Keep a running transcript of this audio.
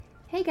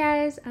Hey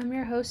guys, I'm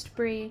your host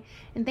Bree,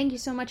 and thank you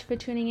so much for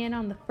tuning in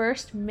on the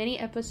first mini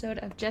episode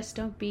of Just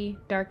Don't Be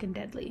Dark and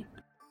Deadly.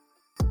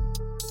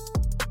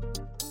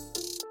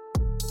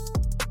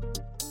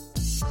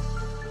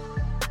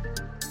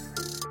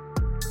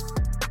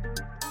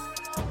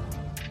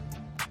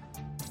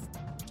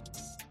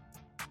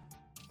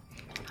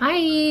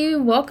 Hi,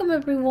 welcome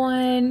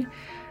everyone.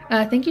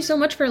 Thank you so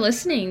much for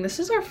listening. This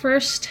is our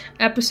first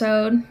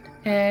episode,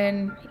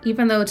 and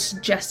even though it's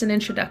just an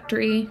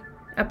introductory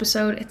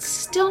episode, it's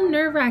still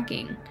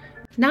nerve-wracking.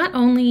 Not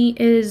only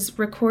is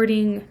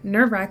recording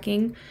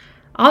nerve-wracking,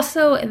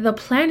 also the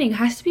planning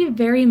has to be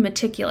very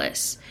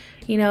meticulous.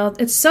 You know,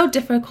 it's so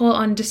difficult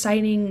on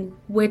deciding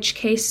which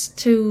case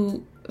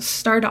to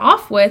start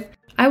off with.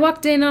 I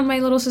walked in on my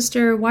little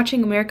sister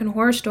watching American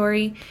Horror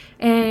Story,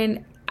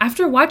 and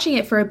after watching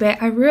it for a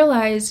bit, I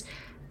realized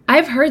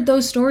I've heard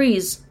those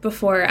stories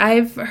before.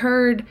 I've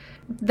heard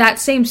that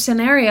same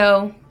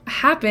scenario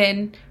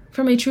happen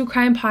from a true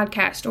crime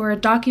podcast or a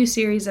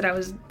docuseries that I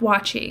was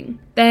watching.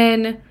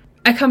 Then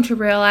I come to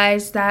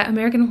realize that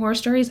American Horror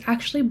Story is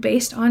actually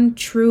based on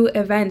true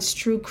events,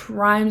 true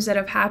crimes that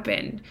have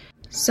happened.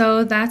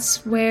 So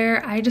that's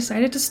where I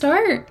decided to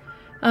start.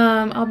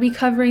 I'll be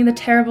covering the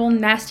terrible,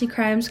 nasty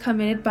crimes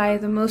committed by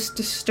the most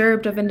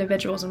disturbed of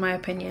individuals, in my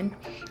opinion.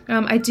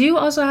 I do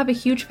also have a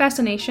huge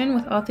fascination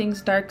with all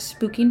things dark,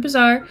 spooky, and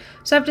bizarre,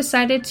 so I've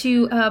decided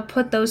to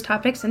put those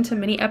topics into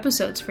mini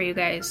episodes for you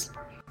guys.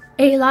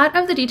 A lot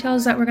of the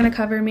details that we're going to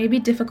cover may be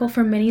difficult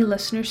for many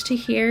listeners to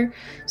hear,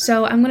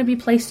 so I'm going to be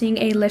placing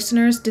a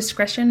listener's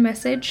discretion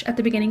message at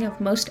the beginning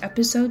of most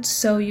episodes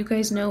so you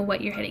guys know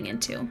what you're heading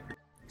into.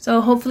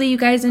 So hopefully you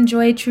guys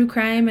enjoy true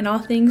crime and all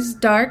things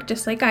dark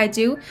just like I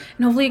do,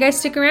 and hopefully you guys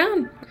stick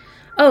around.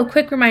 Oh,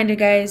 quick reminder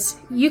guys,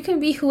 you can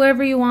be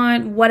whoever you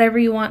want, whatever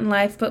you want in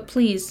life, but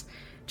please,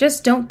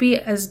 just don't be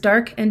as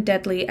dark and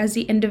deadly as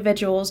the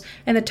individuals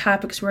and the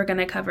topics we're going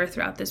to cover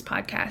throughout this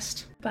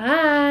podcast.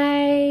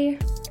 Bye!